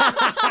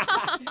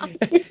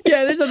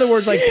 Yeah, there's other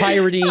words like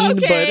pirating.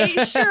 Okay,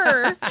 but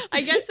sure.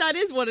 I guess that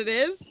is what it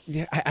is.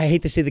 Yeah, I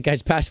hate to say the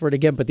guy's password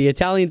again, but the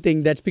Italian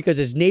thing, that's because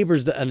his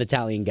neighbor's an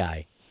Italian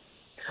guy.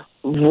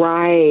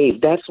 Right.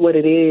 That's what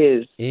it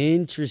is.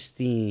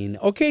 Interesting.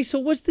 Okay, so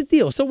what's the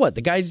deal? So what?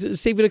 The guy's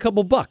saving a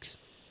couple bucks.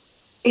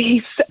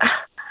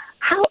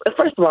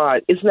 First of all,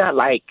 it's not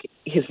like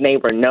his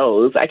neighbor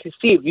knows. I can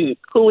see if you're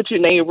cool with your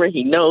neighbor,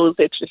 he knows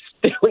that you're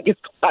stealing his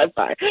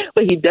Wi-Fi,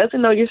 but he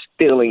doesn't know you're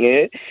stealing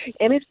it.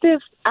 And it's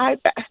just,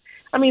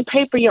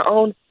 pay for your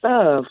own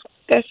stuff.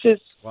 That's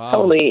just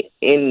totally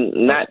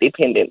not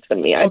dependent to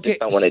me. I just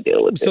don't want to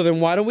deal with it. So then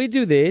why don't we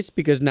do this?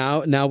 Because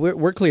now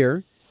we're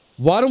clear.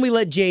 Why don't we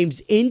let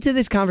James into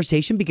this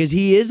conversation because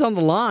he is on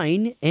the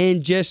line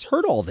and just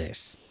heard all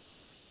this.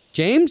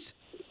 James?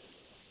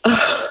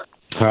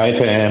 Hi,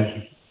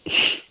 Pam.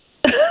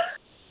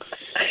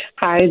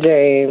 Hi,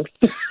 James.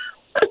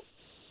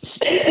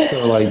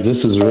 So, this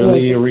is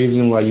really a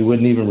reason why you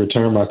wouldn't even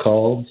return my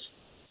calls?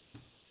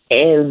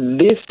 And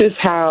this is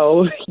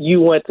how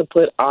you want to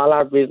put all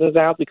our business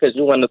out because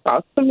you want to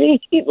talk to me?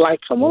 Like,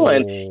 come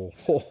on.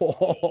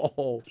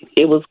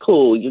 It was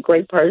cool. You're a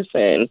great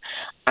person.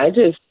 I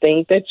just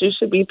think that you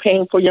should be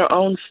paying for your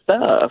own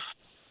stuff.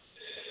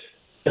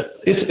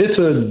 It's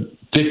a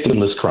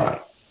victimless crime.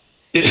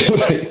 Is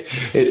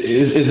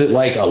it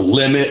like a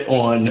limit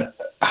on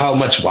how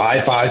much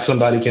Wi-Fi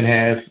somebody can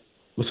have?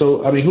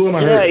 So, who am I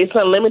hurting? Yeah, it's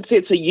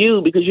unlimited to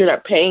you because you're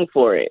not paying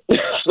for it.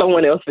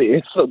 Someone else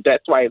is. So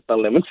that's why it's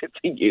unlimited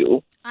to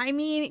you.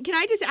 Can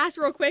I just ask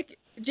real quick,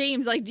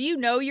 James, do you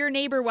know your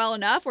neighbor well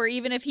enough, or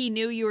even if he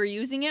knew you were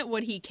using it,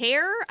 would he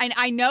care?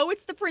 I know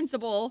it's the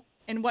principle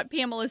and what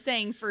Pamela's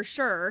saying for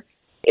sure.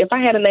 If I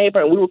had a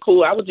neighbor and we were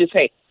cool, I would just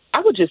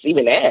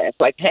even ask,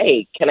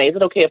 hey, is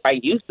it okay if I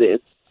use this?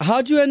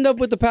 How'd you end up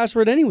with the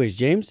password anyways,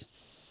 James?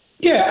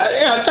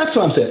 Yeah, that's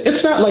what I'm saying.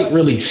 It's not like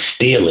really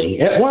stealing.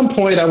 At one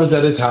point, I was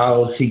at his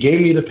house. He gave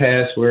me the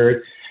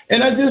password,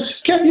 and I just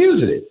kept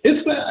using it.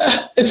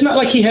 It's not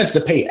like he has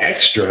to pay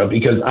extra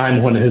because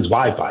I'm one of his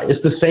Wi-Fi.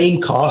 It's the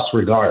same cost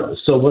regardless.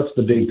 So what's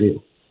the big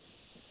deal?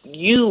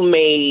 You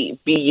may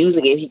be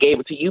using it. He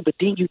gave it to you, but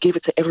then you give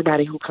it to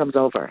everybody who comes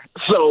over.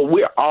 So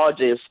we're all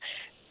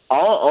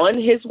on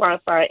his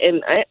Wi-Fi,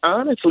 and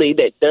honestly,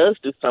 that does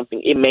do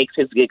something. It makes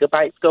his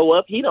gigabytes go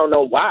up. He don't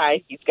know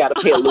why. He's got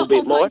to pay a little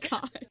bit more.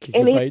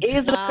 And it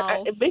is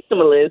a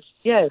victimless.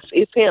 Yes,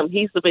 it's him.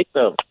 He's the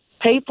victim.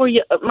 Pay for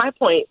my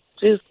point,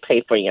 just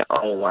pay for your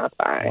own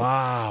Wi-Fi.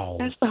 Wow.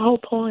 That's the whole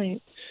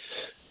point.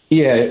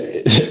 Yeah,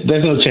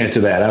 there's no chance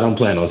of that. I don't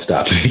plan on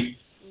stopping.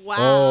 Wow.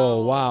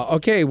 Oh, wow.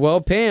 Okay,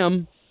 well,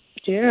 Pam.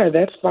 Yeah,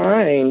 that's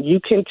fine.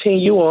 You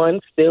continue on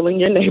stealing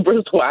your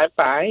neighbor's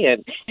Wi-Fi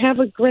and have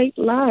a great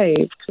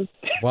life.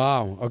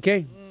 Wow.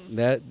 Okay.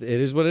 It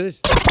is what it is.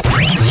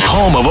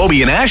 Home of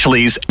Obie and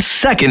Ashley's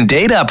second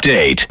date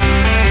update.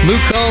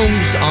 Luke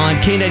Combs on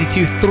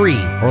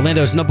K92.3,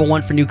 Orlando's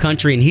 #1 for new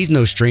country, and he's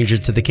no stranger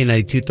to the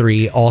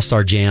K92.3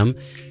 All-Star Jam.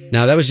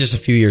 Now, that was just a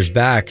few years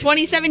back.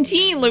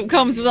 2017, Luke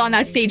Combs was on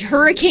that stage.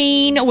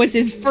 Hurricane was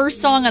his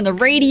first song on the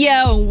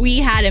radio, and we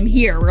had him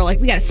here. We're like,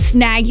 we got to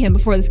snag him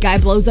before this guy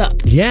blows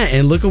up. Yeah,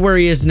 and look at where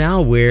he is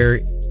now,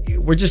 where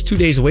we're just 2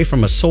 days away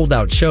from a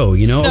sold-out show,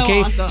 So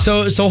okay,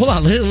 awesome. So hold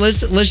on.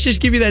 Let's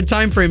just give you that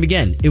time frame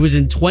again. It was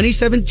in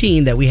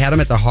 2017 that we had him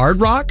at the Hard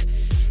Rock,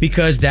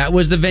 because that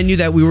was the venue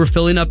that we were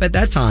filling up at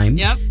that time.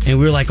 Yep. And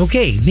we were like,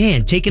 okay,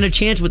 man, taking a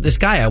chance with this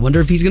guy. I wonder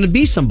if he's going to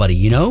be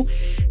somebody,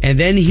 And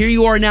then here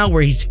you are now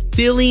where he's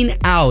filling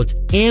out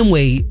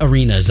Amway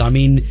arenas.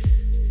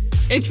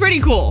 It's pretty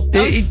cool.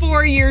 That was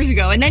 4 years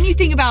ago. And then you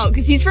think about,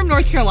 because he's from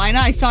North Carolina,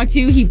 I saw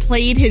too, he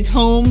played his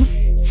home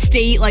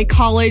state,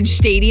 college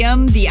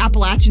stadium, the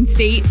Appalachian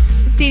State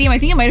Stadium. I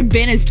think it might have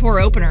been his tour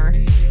opener.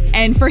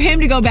 And for him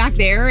to go back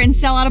there and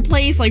sell out a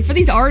place, for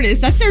these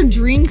artists, that's their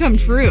dream come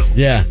true.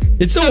 Yeah.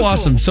 It's so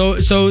awesome.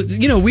 Cool. So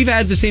we've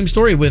had the same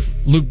story with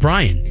Luke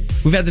Bryan.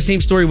 We've had the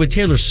same story with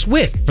Taylor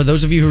Swift. For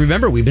those of you who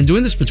remember, we've been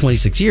doing this for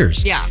 26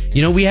 years. Yeah.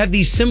 We have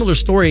these similar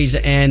stories,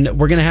 and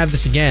we're going to have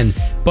this again.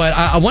 But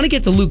I want to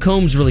get to Luke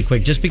Combs really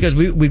quick, just because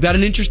we've got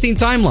an interesting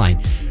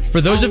timeline.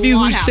 For those of you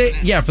who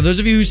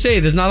say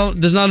there's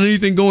not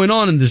anything going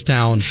on in this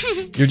town,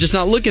 you're just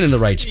not looking in the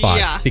right spot.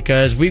 Yeah.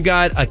 Because we've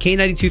got a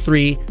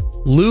K92.3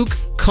 Luke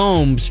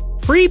Combs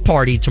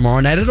pre-party tomorrow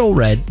night at Old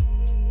Red.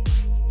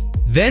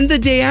 Then the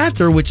day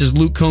after, which is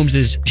Luke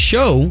Combs'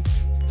 show,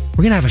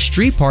 we're going to have a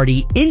street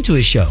party into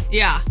his show.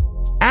 Yeah.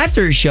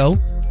 After his show,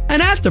 an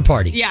after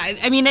party. Yeah,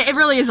 I mean, it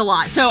really is a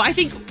lot. So I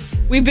think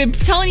we've been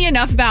telling you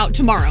enough about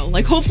tomorrow.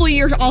 Like, hopefully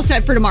you're all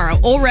set for tomorrow.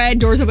 Old Red,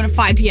 doors open at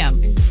 5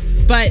 p.m.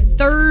 But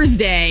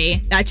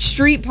Thursday, that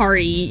street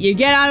party, you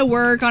get out of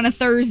work on a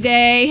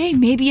Thursday. Hey,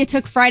 maybe you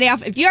took Friday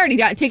off. If you already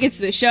got tickets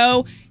to the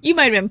show, you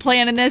might have been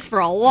planning this for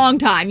a long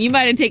time. You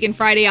might have taken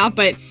Friday off,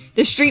 but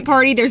the street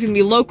party, there's going to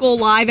be local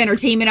live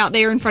entertainment out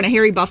there in front of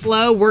Harry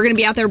Buffalo. We're going to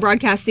be out there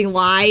broadcasting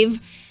live.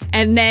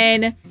 And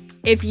then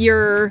if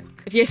you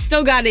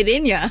still got it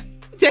in you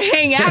to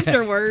hang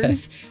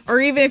afterwards, or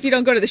even if you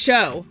don't go to the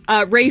show,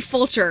 Ray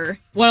Fulcher,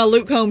 one of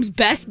Luke Combs'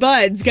 best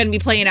buds, going to be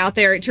playing out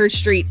there at Church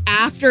Street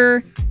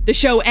after the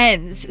show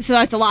ends. So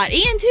that's a lot.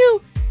 And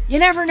too, you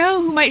never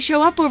know who might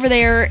show up over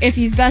there if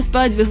he's best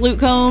buds with Luke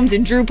Combs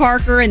and Drew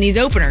Parker and these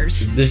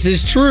openers. This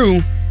is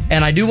true.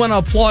 And I do want to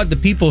applaud the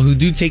people who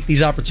do take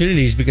these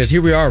opportunities, because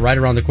here we are right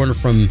around the corner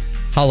from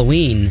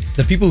Halloween.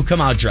 The people who come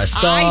out dressed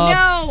up. I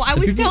know. I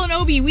was telling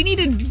Obi, we need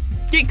to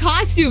get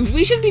costumes.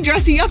 We should be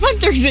dressing up on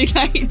Thursday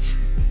night.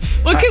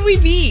 What could we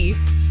be?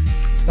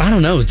 I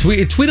don't know.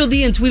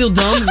 Tweedledee and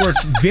Tweedledum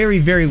works very,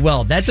 very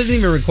well. That doesn't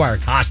even require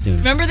costumes.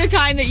 Remember the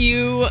time that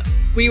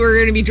we were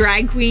going to be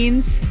drag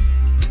queens?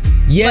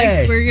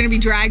 Yes. Like, we were going to be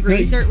drag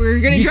racer. We were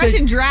going to dress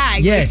in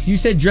drag. Yes, you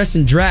said dress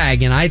in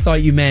drag, and I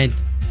thought you meant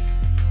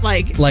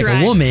like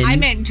drag, a woman. I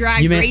meant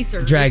drag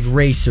racers. Drag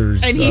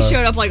racers. And he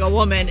showed up like a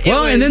woman.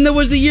 And then there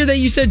was the year that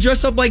you said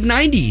dress up like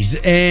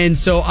 90s. And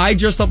so I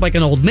dressed up like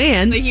an old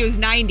man. Like he was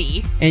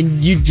 90. And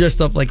you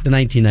dressed up like the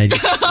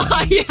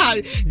 1990s.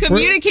 Yeah.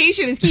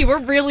 Communication is key. We're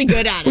really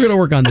good at it. We're going to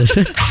work on this.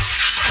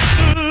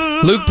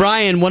 Luke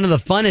Bryan, one of the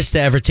funnest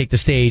to ever take the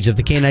stage of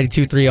the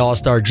K92.3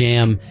 All-Star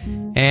Jam.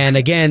 And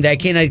again, that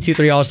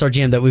K92.3 All-Star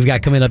Jam that we've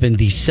got coming up in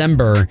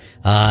December,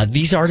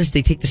 these artists,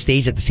 they take the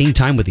stage at the same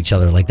time with each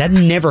other. Like, that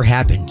never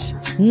happens.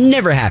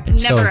 Never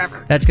happens. Never,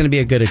 ever. That's going to be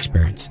a good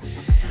experience.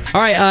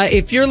 All right,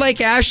 if you're like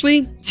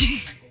Ashley,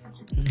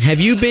 have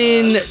you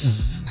been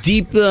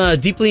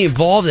deeply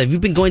involved? Have you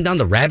been going down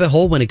the rabbit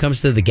hole when it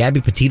comes to the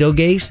Gabby Petito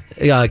case?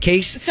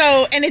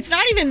 So, and it's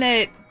not even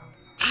that...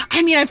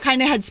 I mean, I've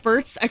kind of had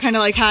spurts. I kind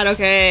of had,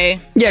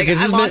 okay. Yeah,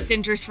 because I lost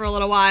interest for a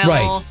little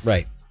while.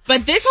 Right.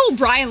 But this whole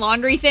Brian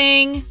Laundrie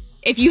thing,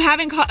 if you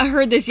haven't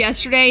heard this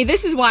yesterday,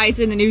 this is why it's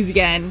in the news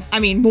again. I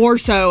mean, more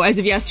so as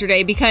of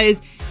yesterday,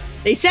 because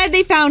they said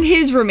they found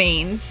his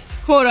remains,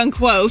 quote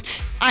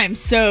unquote. I am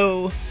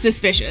so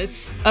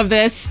suspicious of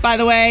this, by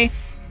the way.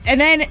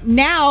 And then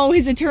now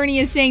his attorney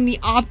is saying the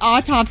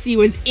autopsy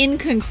was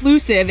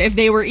inconclusive if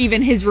they were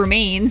even his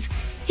remains.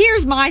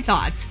 Here's my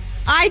thoughts.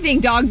 I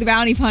think Dog the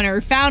Bounty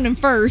Hunter found him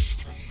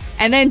first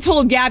and then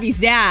told Gabby's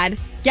dad.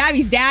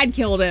 Gabby's dad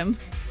killed him,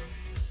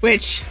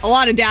 which a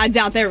lot of dads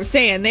out there were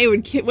saying they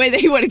would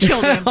have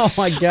killed him. Oh,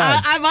 my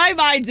God. My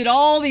mind's in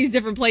all these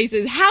different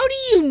places. How do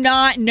you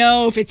not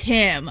know if it's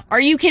him?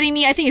 Are you kidding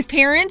me? I think his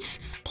parents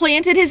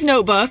planted his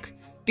notebook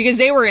because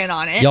they were in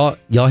on it.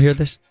 Y'all hear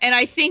this? And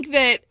I think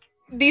that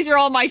these are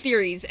all my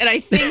theories. And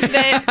I think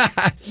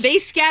that they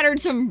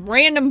scattered some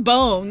random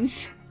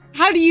bones.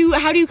 How do you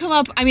come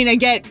up? I mean, I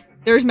get...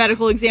 There's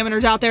medical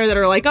examiners out there that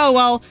are like, oh,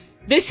 well,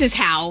 this is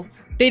how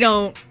they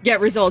don't get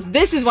results.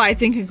 This is why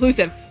it's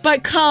inconclusive.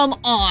 But come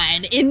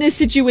on. In this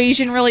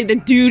situation, really, the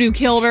dude who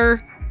killed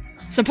her,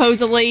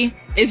 supposedly,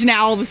 is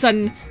now all of a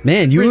sudden...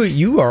 Man,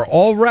 you are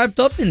all wrapped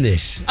up in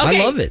this.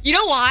 Okay, I love it. You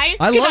know why?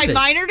 Because I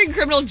minored in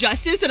criminal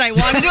justice and I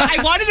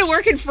wanted to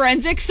work in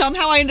forensics.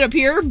 Somehow I ended up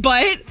here,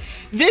 but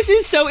this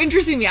is so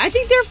interesting to me. I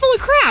think they're full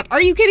of crap.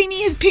 Are you kidding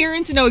me? His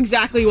parents know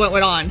exactly what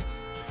went on.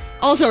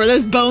 Also, are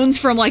those bones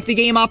from, the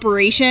game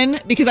Operation?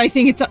 Because I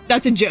think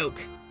that's a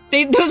joke.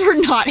 Those were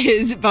not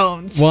his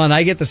bones. Well, and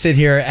I get to sit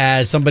here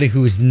as somebody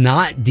who's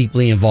not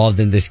deeply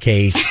involved in this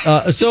case.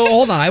 So,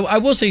 hold on. I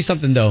will say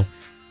something, though.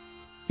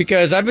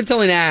 Because I've been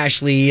telling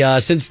Ashley,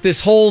 since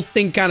this whole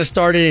thing kind of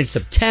started in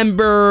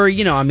September,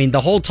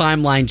 the whole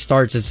timeline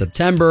starts in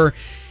September.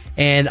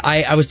 And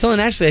I was telling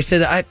Ashley, I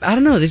said, I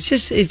don't know, it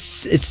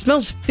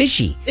smells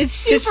fishy. It's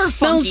super smells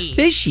funky.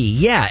 fishy,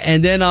 yeah.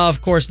 And then,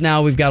 of course,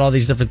 now we've got all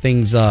these different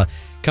things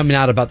coming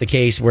out about the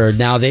case where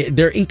now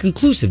they're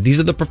inconclusive. These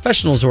are the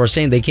professionals who are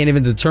saying they can't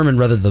even determine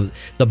whether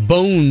the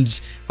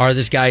bones are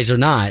this guy's or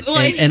not. Well,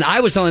 and I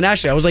was telling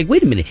Ashley, I was like,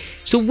 wait a minute.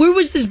 So where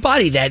was this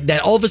body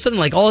that all of a sudden,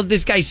 all of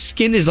this guy's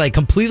skin is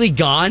completely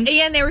gone?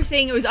 And they were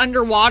saying it was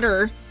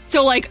underwater.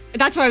 So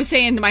that's what I was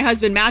saying to my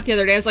husband, Matt, the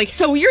other day. I was like,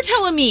 so you're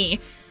telling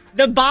me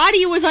the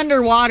body was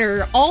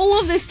underwater all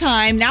of this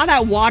time. Now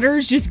that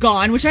water's just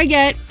gone, which I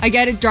get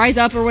it dries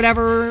up or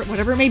whatever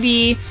it may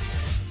be.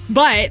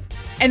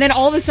 And then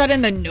all of a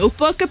sudden the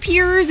notebook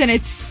appears and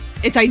it's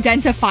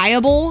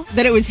identifiable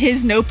that it was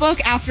his notebook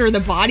after the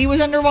body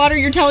was underwater.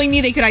 You're telling me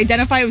they could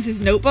identify it was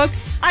his notebook?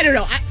 I don't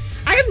know.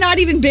 I have not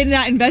even been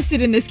that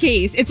invested in this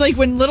case. It's like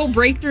when little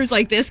breakthroughs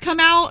like this come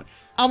out,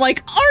 I'm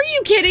like, are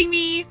you kidding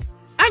me?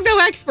 I'm no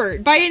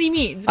expert by any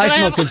means. I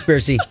smell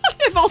conspiracy.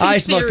 I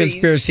smell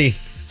conspiracy.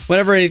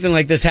 whenever anything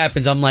like this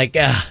happens, I'm like,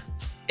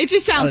 It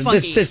just sounds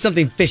funky. There's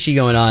something fishy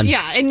going on.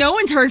 Yeah, and no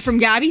one's heard from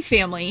Gabby's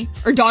family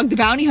or Dog the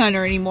Bounty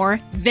Hunter anymore.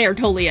 They're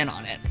totally in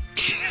on it.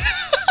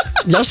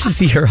 Just to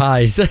see her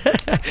eyes. All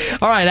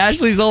right,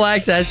 Ashley's All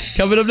Access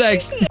coming up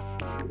next.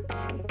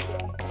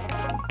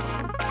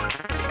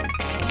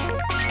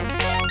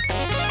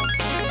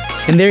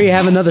 And there you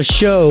have another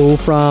show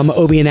from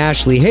Obie and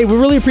Ashley. Hey, we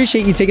really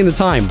appreciate you taking the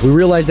time. We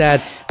realize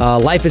that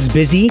life is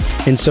busy,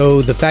 and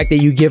so the fact that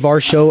you give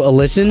our show a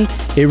listen,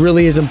 it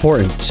really is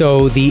important.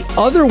 So the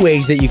other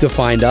ways that you can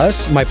find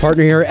us, my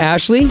partner here,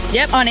 Ashley.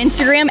 Yep, on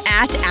Instagram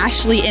at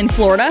Ashley in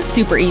Florida.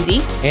 Super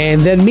easy.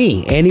 And then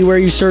me. Anywhere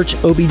you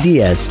search Obie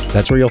Diaz,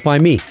 that's where you'll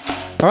find me.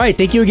 All right,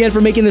 thank you again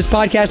for making this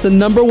podcast the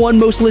 #1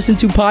 most listened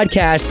to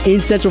podcast in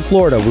Central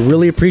Florida. We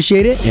really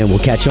appreciate it, and we'll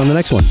catch you on the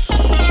next one.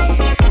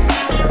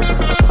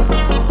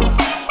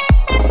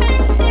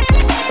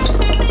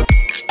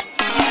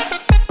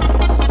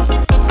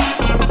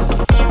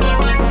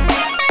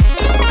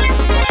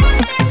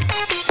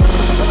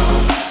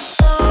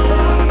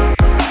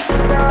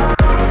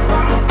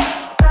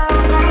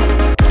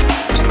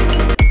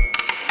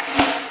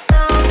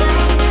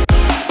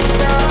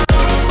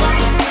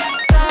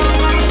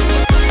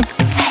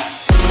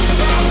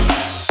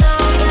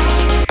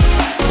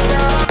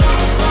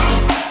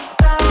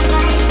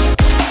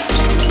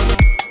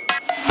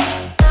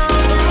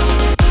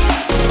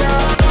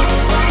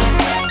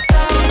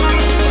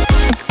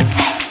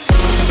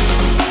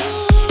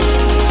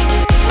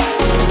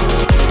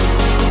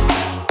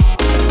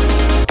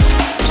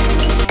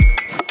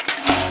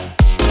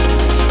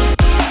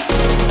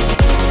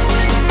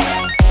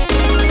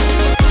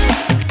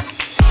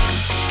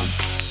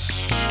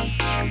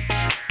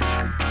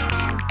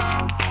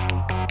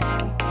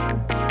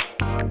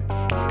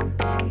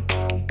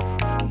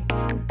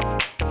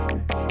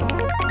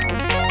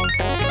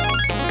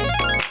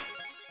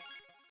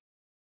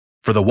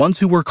 For the ones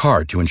who work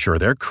hard to ensure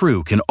their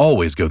crew can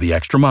always go the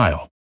extra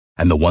mile,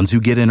 and the ones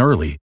who get in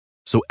early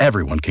so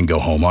everyone can go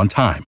home on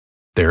time,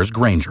 there's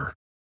Grainger,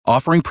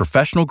 offering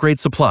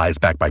professional-grade supplies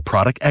backed by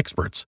product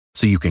experts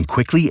so you can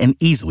quickly and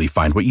easily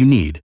find what you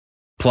need.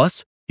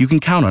 Plus, you can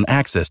count on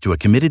access to a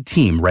committed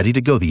team ready to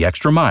go the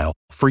extra mile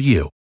for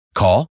you.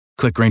 Call,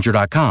 click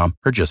Grainger.com,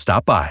 or just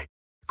stop by.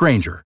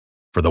 Grainger,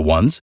 for the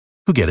ones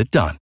who get it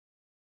done.